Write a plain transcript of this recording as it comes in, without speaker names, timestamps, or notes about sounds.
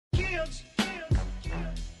Kids,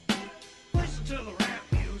 listen to the rap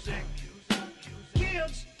music.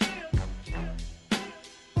 Kids,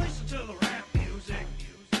 listen to the rap music.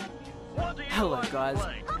 Hello guys,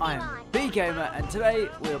 I am B-Gamer and today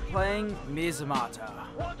we are playing Miasmata.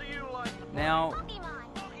 Now,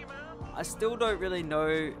 I still don't really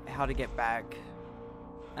know how to get back,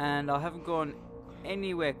 and I haven't gone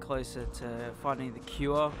anywhere closer to finding the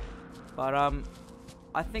cure, but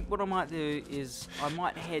I think what I might do is I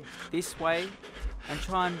might head this way and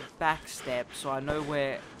try and backstep so I know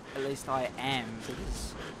where at least I am,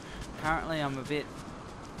 because currently I'm a bit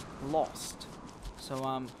lost. So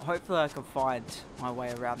hopefully I can find my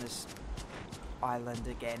way around this island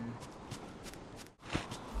again.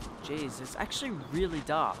 Jeez, it's actually really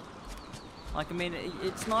dark. Like, I mean,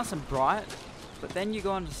 it's nice and bright, but then you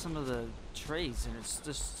go into some of the trees and it's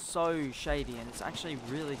just so shady and it's actually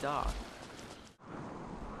really dark.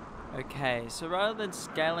 Okay, so rather than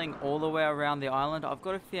scaling all the way around the island, I've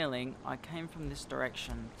got a feeling I came from this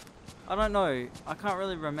direction. I don't know, I can't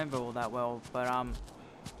really remember all that well, but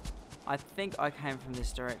I think I came from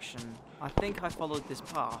this direction. I think I followed this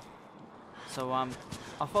path. So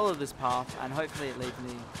I'll follow this path and hopefully it leads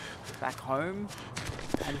me back home.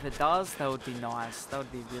 And if it does, that would be nice. That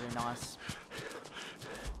would be really nice.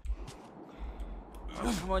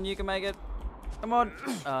 Oh, come on, you can make it. Come on.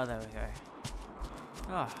 Oh, there we go.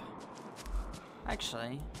 Oh.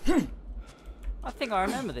 Actually, I think I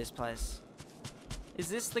remember this place. Is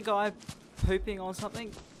this the guy pooping on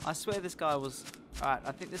something? I swear this guy was... Alright,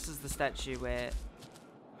 I think this is the statue where...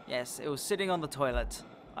 Yes, it was sitting on the toilet.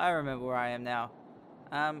 I remember where I am now.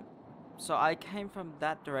 So I came from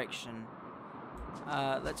that direction.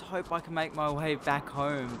 Let's hope I can make my way back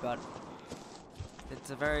home, but it's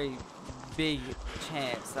a very big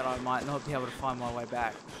chance that I might not be able to find my way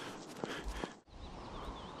back.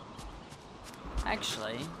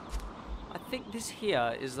 Actually, I think this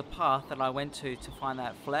here is the path that I went to find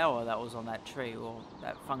that flower that was on that tree, or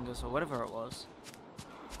that fungus, or whatever it was.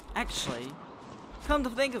 Actually, come to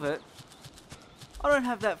think of it, I don't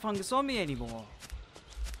have that fungus on me anymore.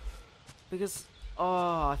 Because, oh,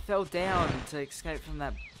 I fell down to escape from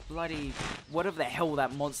that bloody, whatever the hell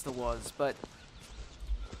that monster was, but,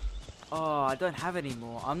 oh, I don't have it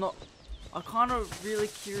anymore. I'm kind of really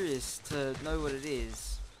curious to know what it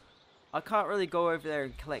is. I can't really go over there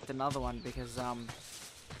and collect another one because,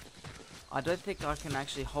 I don't think I can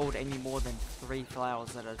actually hold any more than 3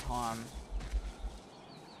 flowers at a time.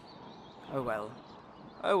 Oh well.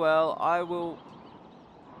 Oh well,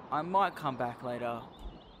 I might come back later.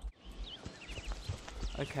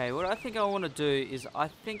 Okay, what I think I want to do is I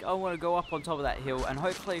think I want to go up on top of that hill and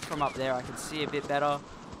hopefully from up there I can see a bit better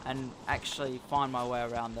and actually find my way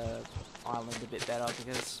around the island a bit better,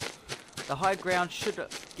 because the high ground should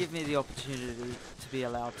give me the opportunity to be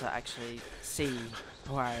allowed to actually see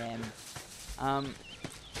where I am.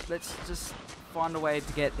 Let's just find a way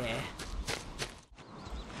to get there.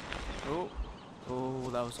 Oh,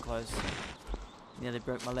 that was close. Nearly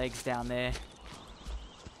broke my legs down there.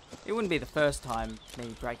 It wouldn't be the first time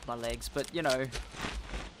me break my legs, but you know,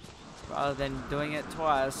 rather than doing it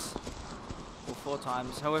twice or 4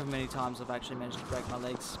 times, however many times I've actually managed to break my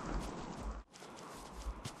legs.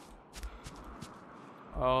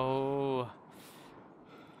 Oh.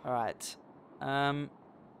 Alright.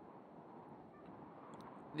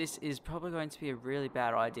 This is probably going to be a really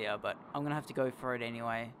bad idea, but I'm gonna have to go for it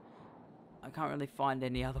anyway. I can't really find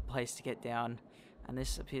any other place to get down, and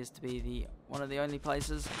this appears to be one of the only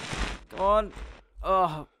places. Come on!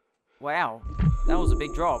 Oh, wow, that was a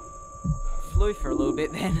big drop. Flew for a little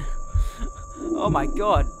bit then. Oh my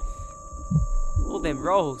god! All them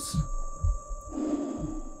rolls.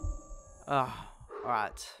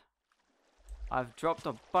 Alright. I've dropped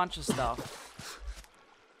a bunch of stuff.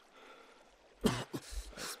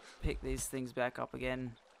 Let's pick these things back up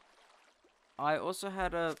again. I also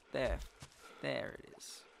had a... There it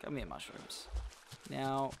is. Come here, mushrooms.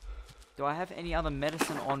 Now, do I have any other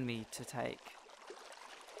medicine on me to take?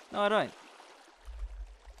 No, I don't.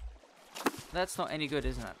 That's not any good,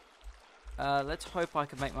 isn't it? Let's hope I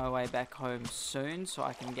can make my way back home soon so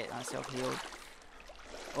I can get myself healed.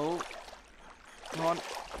 Oh. Come on.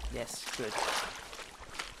 Yes, good.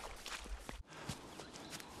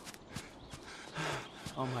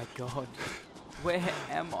 Oh my god. Where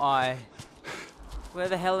am I? Where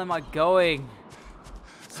the hell am I going?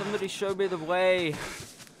 Somebody show me the way.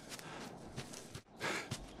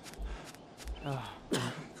 Oh.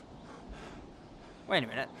 Wait a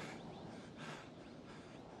minute.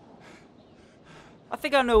 I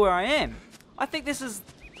think I know where I am. I think this is...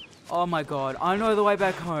 Oh my god, I know the way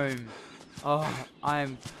back home. Oh,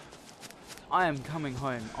 I'm I am coming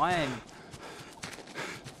home. I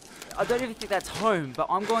don't even think that's home, but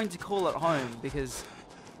I'm going to call it home because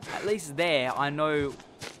at least there I know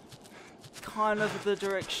kind of the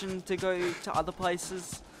direction to go to other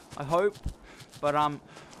places, I hope. But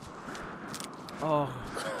oh,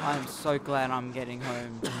 I'm so glad I'm getting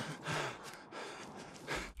home.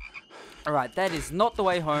 Alright, that is not the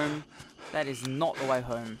way home. That is not the way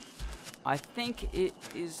home. I think it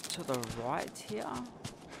is to the right here.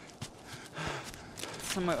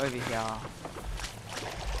 Somewhere over here.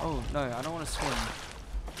 Oh no, I don't want to swim.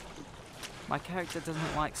 My character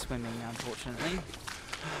doesn't like swimming, unfortunately.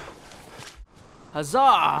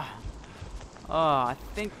 Huzzah! Oh, I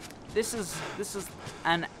think this is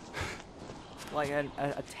an like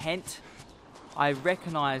a tent. I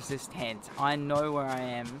recognize this tent. I know where I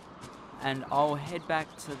am, and I'll head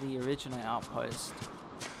back to the original outpost.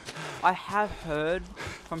 I have heard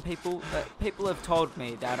from people that people have told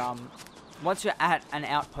me that once you're at an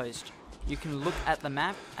outpost, you can look at the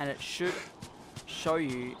map and it should show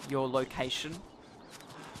you your location.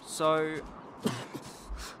 So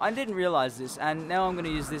I didn't realize this, and now I'm going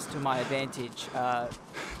to use this to my advantage as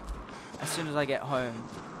soon as I get home.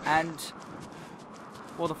 And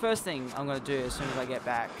well, the first thing I'm going to do as soon as I get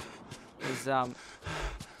back is I'm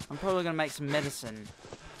probably going to make some medicine.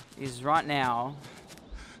 Because right now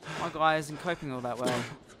my guy isn't coping all that well.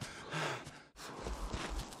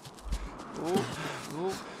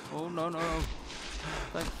 Oh, no.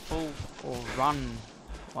 Don't fall or run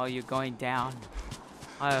while you're going down.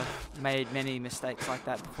 I have made many mistakes like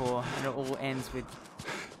that before, and it all ends with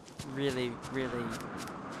really, really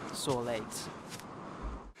sore legs.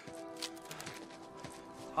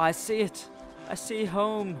 I see it. I see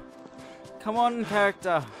home. Come on,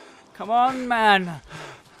 character. Come on, man.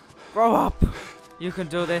 Grow up. You can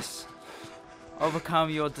do this. Overcome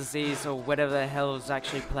your disease or whatever the hell is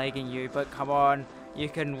actually plaguing you, but come on. You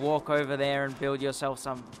can walk over there and build yourself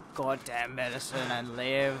some goddamn medicine and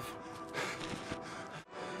live.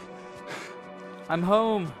 I'm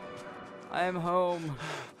home. I am home.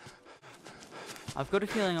 I've got a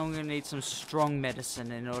feeling I'm going to need some strong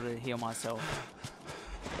medicine in order to heal myself.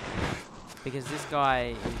 Because this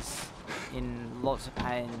guy is in lots of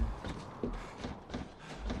pain.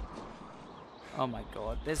 Oh my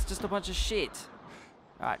god, there's just a bunch of shit.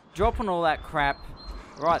 Alright, dropping all that crap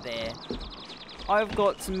right there. I've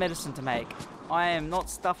got some medicine to make. I am not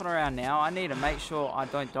stuffing around now. I need to make sure I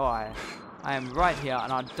don't die. I am right here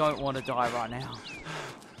and I don't want to die right now.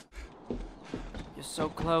 You're so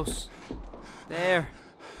close. There.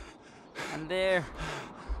 And there.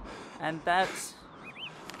 And that.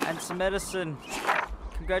 And some medicine.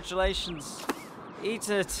 Congratulations. Eat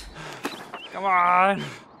it. Come on.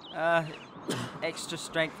 Extra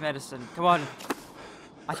strength medicine. Come on.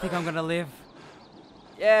 I think I'm gonna live.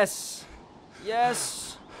 Yes.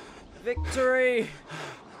 Yes. Victory.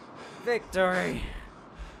 Victory.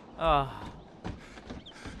 Oh.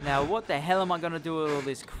 Now what the hell am I gonna do with all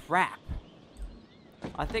this crap?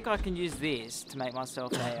 I think I can use this to make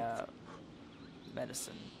myself a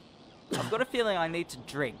medicine. I've got a feeling I need to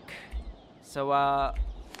drink. So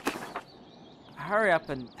hurry up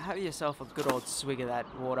and have yourself a good old swig of that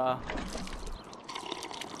water.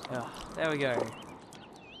 There we go.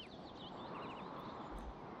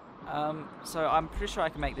 So I'm pretty sure I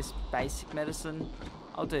can make this basic medicine.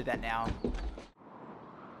 I'll do that now.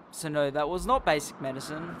 So no, that was not basic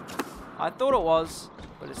medicine. I thought it was,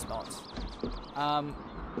 but it's not.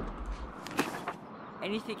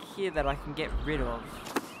 Anything here that I can get rid of?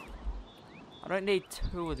 I don't need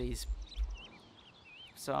 2 of these.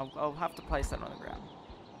 So I'll have to place that on the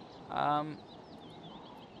ground.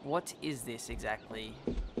 What is this exactly?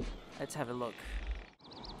 Let's have a look.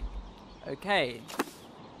 Okay.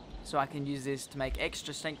 So I can use this to make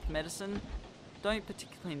extra strength medicine. Don't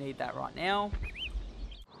particularly need that right now.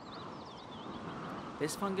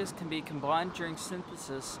 This fungus can be combined during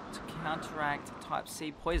synthesis to counteract type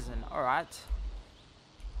C poison. Alright.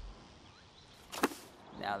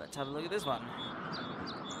 Now let's have a look at this one.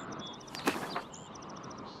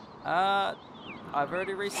 I've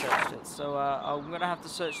already researched it, so I'm going to have to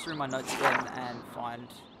search through my notes again and find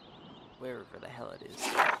wherever the hell it is.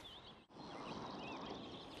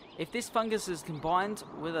 If this fungus is combined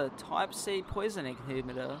with a type C poison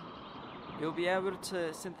inhibitor, you'll be able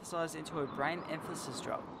to synthesize into a brain emphasis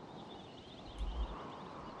drug.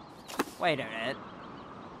 Wait a minute.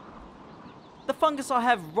 The fungus I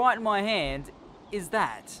have right in my hand is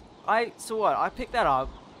that. So what? I picked that up,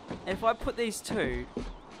 and if I put these 2,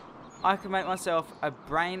 I can make myself a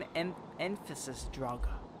brain emphasis drug.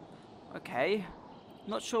 Okay.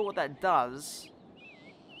 Not sure what that does,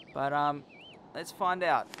 but let's find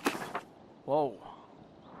out. Whoa.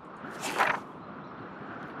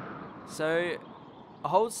 So,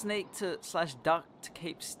 hold sneak to / duck to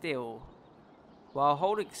keep still. While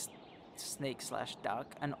holding sneak /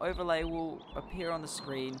 duck, an overlay will appear on the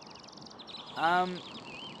screen. Oh,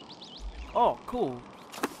 cool.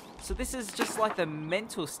 So this is just like the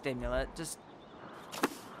mental stimulant. Just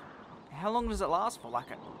how long does it last for?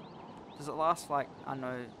 Does it last like, I don't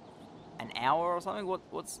know, an hour or something?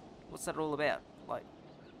 What's that all about? Like,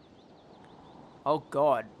 oh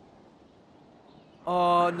god.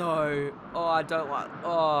 Oh no. Oh, I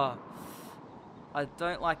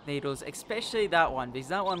don't like needles, especially that one, because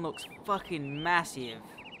that one looks fucking massive.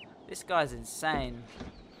 This guy's insane.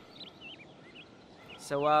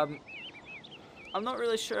 So, I'm not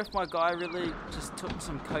really sure if my guy really just took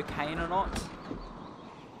some cocaine or not.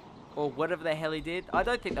 Or whatever the hell he did. I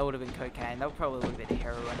don't think that would have been cocaine. That probably would have been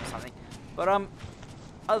heroin or something. But,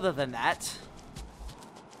 other than that,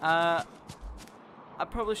 I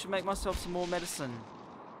probably should make myself some more medicine.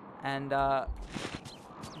 And,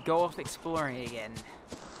 go off exploring again.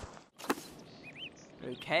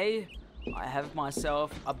 Okay, I have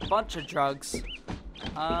myself a bunch of drugs.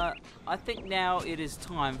 I think now it is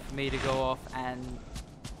time for me to go off and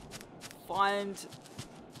find,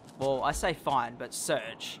 well, I say find, but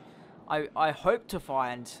search. I hope to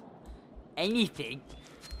find anything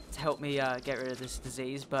to help me get rid of this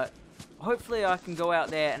disease, but hopefully I can go out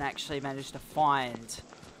there and actually manage to find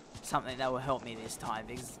something that will help me this time,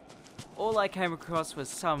 because all I came across was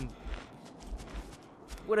some,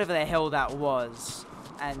 whatever the hell that was,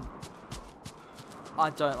 and I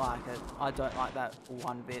don't like it. I don't like that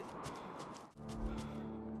one bit.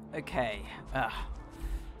 Okay,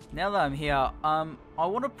 now that I'm here, I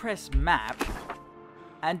want to press map,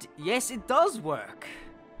 and yes, it does work.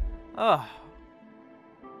 Oh,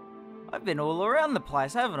 I've been all around the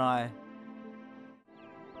place, haven't I?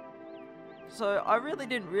 So, I really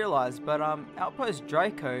didn't realise, but Outpost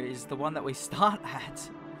Draco is the one that we start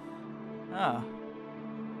at. Oh.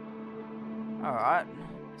 Alright.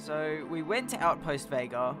 So, we went to Outpost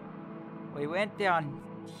Vega. We went down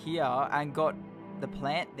here and got the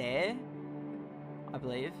plant there, I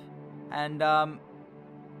believe. And,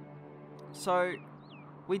 so,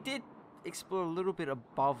 we did explore a little bit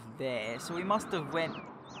above there. So, we must have went...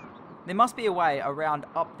 There must be a way around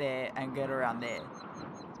up there and get around there.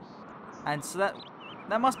 And so that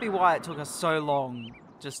must be why it took us so long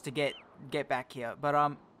just to get back here. But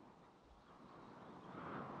I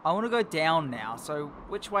want to go down now. So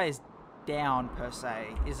which way is down per se?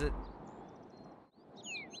 Is it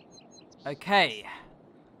okay?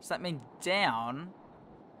 So that means down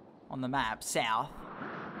on the map, south,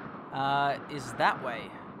 is that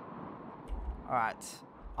way. All right,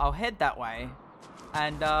 I'll head that way.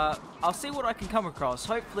 And, I'll see what I can come across.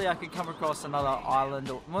 Hopefully I can come across another island,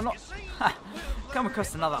 or, well, not, come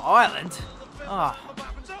across another island. Oh,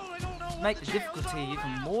 make the difficulty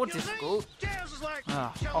even more difficult.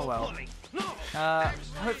 Oh well.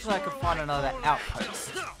 Hopefully I can find another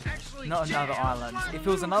outpost, not another island. If it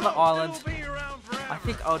was another island, I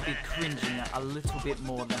think I would be cringing a little bit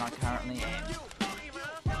more than I currently am.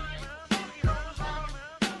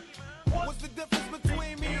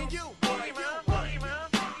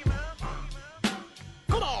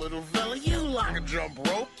 Little fella, you like a jump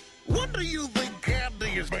rope. What do you think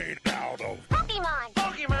candy is made out of? Pokemon!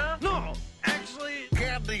 Pokemon? No, actually,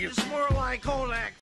 Candy is it's more like Kodak